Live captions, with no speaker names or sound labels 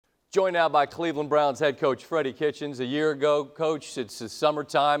Joined now by Cleveland Browns head coach Freddie Kitchens. A year ago, Coach, it's the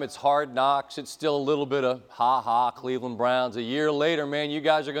summertime, it's hard knocks, it's still a little bit of ha-ha Cleveland Browns. A year later, man, you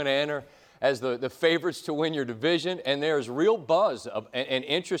guys are going to enter as the favorites to win your division, and there's real buzz and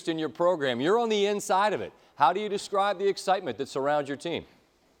interest in your program. You're on the inside of it. How do you describe the excitement that surrounds your team?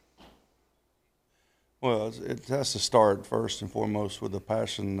 Well, it has to start first and foremost with the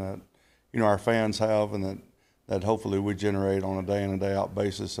passion that, our fans have and that hopefully we generate on a day-in and day-out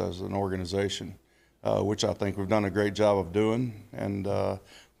basis as an organization, which I think we've done a great job of doing. And but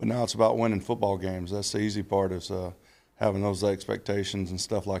now it's about winning football games. That's the easy part, is having those expectations and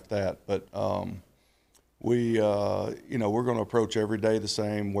stuff like that. But we're going to approach every day the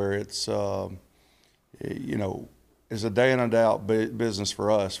same, where it's it's a day in and day out business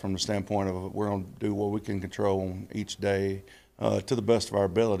for us, from the standpoint of we're going to do what we can control each day to the best of our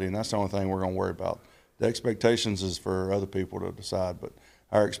ability, and that's the only thing we're going to worry about. The expectations is for other people to decide, but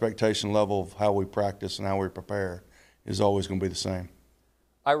our expectation level of how we practice and how we prepare is always going to be the same.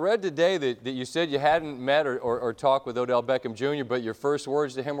 I read today that you said you hadn't met or talked with Odell Beckham Jr., but your first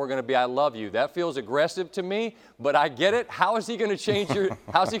words to him were going to be, "I love you." That feels aggressive to me, but I get it. How is he going to change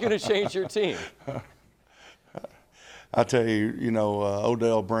how's he going to change your team? I tell you,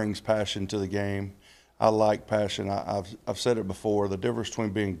 Odell brings passion to the game. I like passion. I've said it before, the difference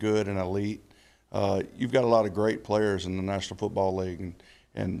between being good and elite. You've got a lot of great players in the National Football League,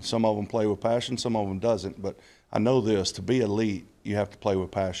 and some of them play with passion, some of them doesn't. But I know this, to be elite, you have to play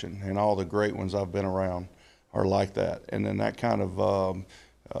with passion, and all the great ones I've been around are like that. And then that kind of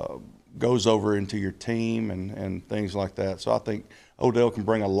goes over into your team and things like that. So I think Odell can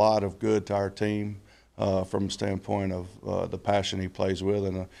bring a lot of good to our team from the standpoint of the passion he plays with,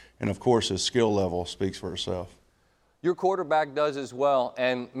 and of course his skill level speaks for itself. Your quarterback does as well,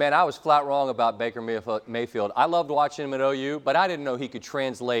 and man, I was flat wrong about Baker Mayfield. I loved watching him at OU, but I didn't know he could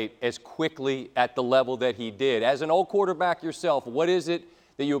translate as quickly at the level that he did. As an old quarterback yourself, what is it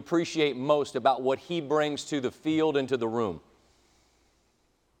that you appreciate most about what he brings to the field and to the room?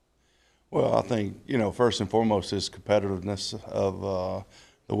 Well, I think, first and foremost, his competitiveness of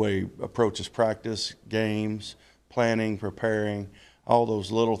the way he approaches practice, games, planning, preparing, all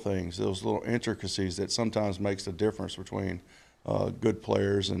those little things, those little intricacies that sometimes makes the difference between good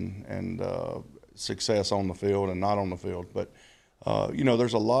players and success on the field and not on the field. But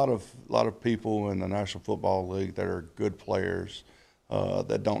there's a lot of people in the National Football League that are good players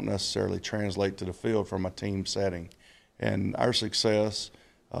that don't necessarily translate to the field from a team setting. And our success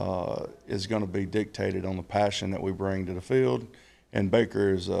is going to be dictated on the passion that we bring to the field. And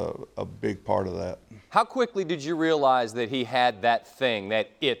Baker is a big part of that. How quickly did you realize that he had that thing,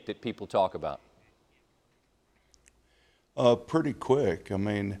 that it that people talk about? Pretty quick. I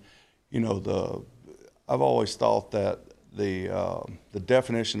mean, I've always thought that the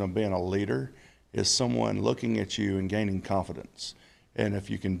definition of being a leader is someone looking at you and gaining confidence. And if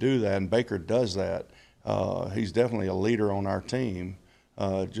you can do that, and Baker does that, he's definitely a leader on our team.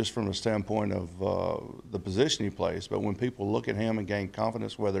 Just from the standpoint of the position he plays. But when people look at him and gain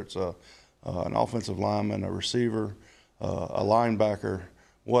confidence, whether it's an offensive lineman, a receiver, a linebacker,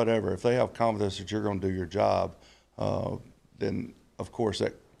 whatever, if they have confidence that you're going to do your job, then, of course,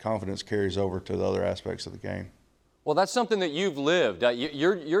 that confidence carries over to the other aspects of the game. Well, that's something that you've lived.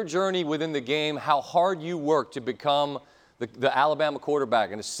 Your journey within the game, how hard you worked to become the Alabama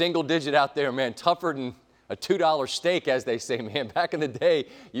quarterback, and a single digit out there, man, tougher than a $2 steak, as they say, man. Back in the day,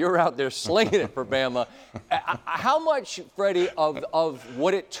 you were out there slinging it for Bama. How much, Freddie, of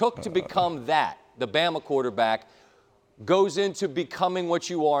what it took to become the Bama quarterback, goes into becoming what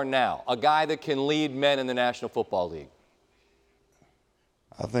you are now, a guy that can lead men in the National Football League?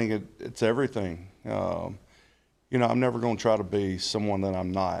 I think it's everything. I'm never going to try to be someone that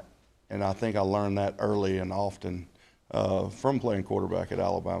I'm not. And I think I learned that early and often from playing quarterback at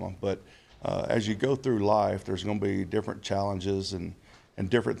Alabama. But as you go through life, there's going to be different challenges and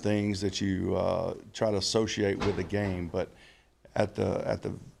different things that you try to associate with the game. But at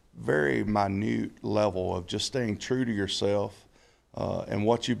the very minute level of just staying true to yourself and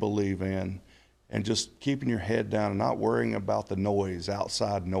what you believe in, and just keeping your head down and not worrying about the noise,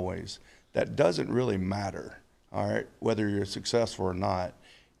 outside noise, that doesn't really matter, all right, whether you're successful or not.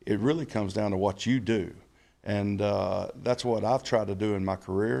 It really comes down to what you do. And that's what I've tried to do in my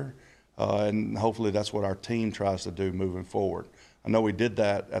career. And hopefully that's what our team tries to do moving forward. I know we did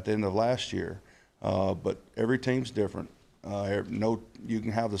that at the end of last year, but every team's different. You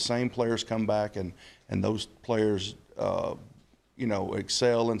can have the same players come back, and those players,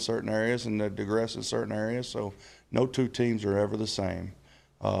 excel in certain areas and they digress in certain areas. So no two teams are ever the same.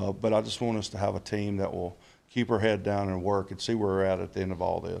 But I just want us to have a team that will keep her head down and work and see where we're at the end of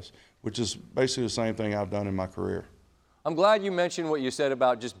all this, which is basically the same thing I've done in my career. I'm glad you mentioned what you said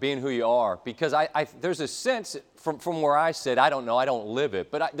about just being who you are, because there's a sense from where I sit, I don't know, I don't live it,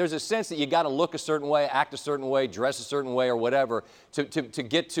 but there's a sense that you got to look a certain way, act a certain way, dress a certain way or whatever to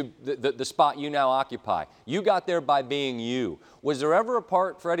get to the spot you now occupy. You got there by being you. Was there ever a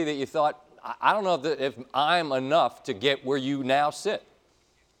part, Freddie, that you thought, I don't know if I'm enough to get where you now sit?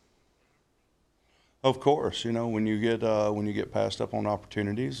 Of course, you know, when you get passed up on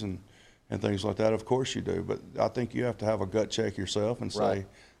opportunities and things like that, of course you do. But I think you have to have a gut check yourself and say, right.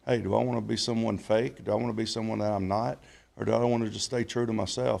 Hey, do I want to be someone fake? Do I want to be someone that I'm not? Or do I want to just stay true to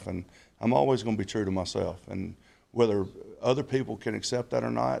myself? And I'm always going to be true to myself. And whether other people can accept that or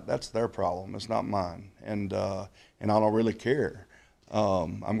not, that's their problem. It's not mine. And I don't really care.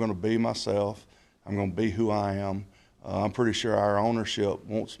 I'm going to be myself. I'm going to be who I am. I'm pretty sure our ownership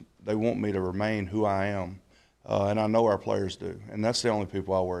want me to remain who I am. And I know our players do. And that's the only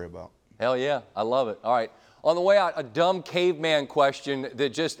people I worry about. Hell yeah, I love it. All right, on the way out, a dumb caveman question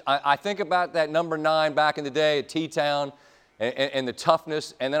that just, I think about that number 9 back in the day at T-Town and the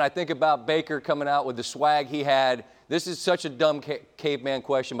toughness, and then I think about Baker coming out with the swag he had. This is such a dumb caveman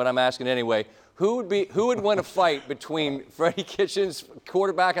question, but I'm asking anyway. Who would win a fight between Freddie Kitchens,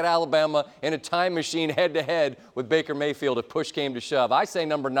 quarterback at Alabama, in a time machine head-to-head with Baker Mayfield if push came to shove? I say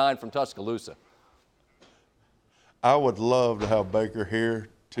number 9 from Tuscaloosa. I would love to have Baker here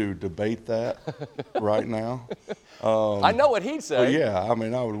to debate that right now. I know what he'd say. Yeah, I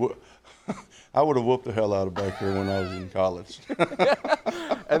mean, I would have whooped the hell out of Baker when I was in college.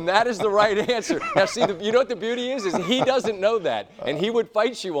 And that is the right answer. Now, see, you know what the beauty is he doesn't know that, and he would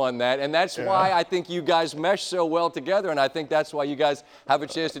fight you on that, and that's why I think you guys mesh so well together, and I think that's why you guys have a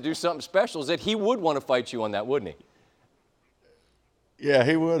chance to do something special, is that he would want to fight you on that, wouldn't he? Yeah,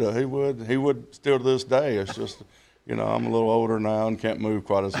 he would. He would still to this day. It's just, you know, I'm a little older now and can't move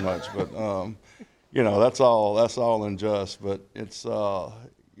quite as much, but you know, that's all in jest. But it's,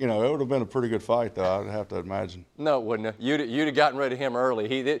 you know, it would have been a pretty good fight, though. I'd have to imagine. No, it wouldn't have. You'd have gotten rid of him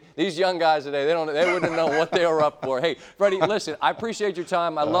early. These young guys today, they wouldn't have known what they were up for. Hey, Freddie, listen, I appreciate your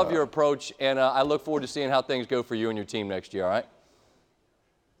time. I love your approach, and I look forward to seeing how things go for you and your team next year. All right?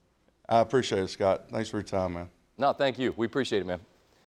 I appreciate it, Scott. Thanks for your time, man. No, thank you. We appreciate it, man.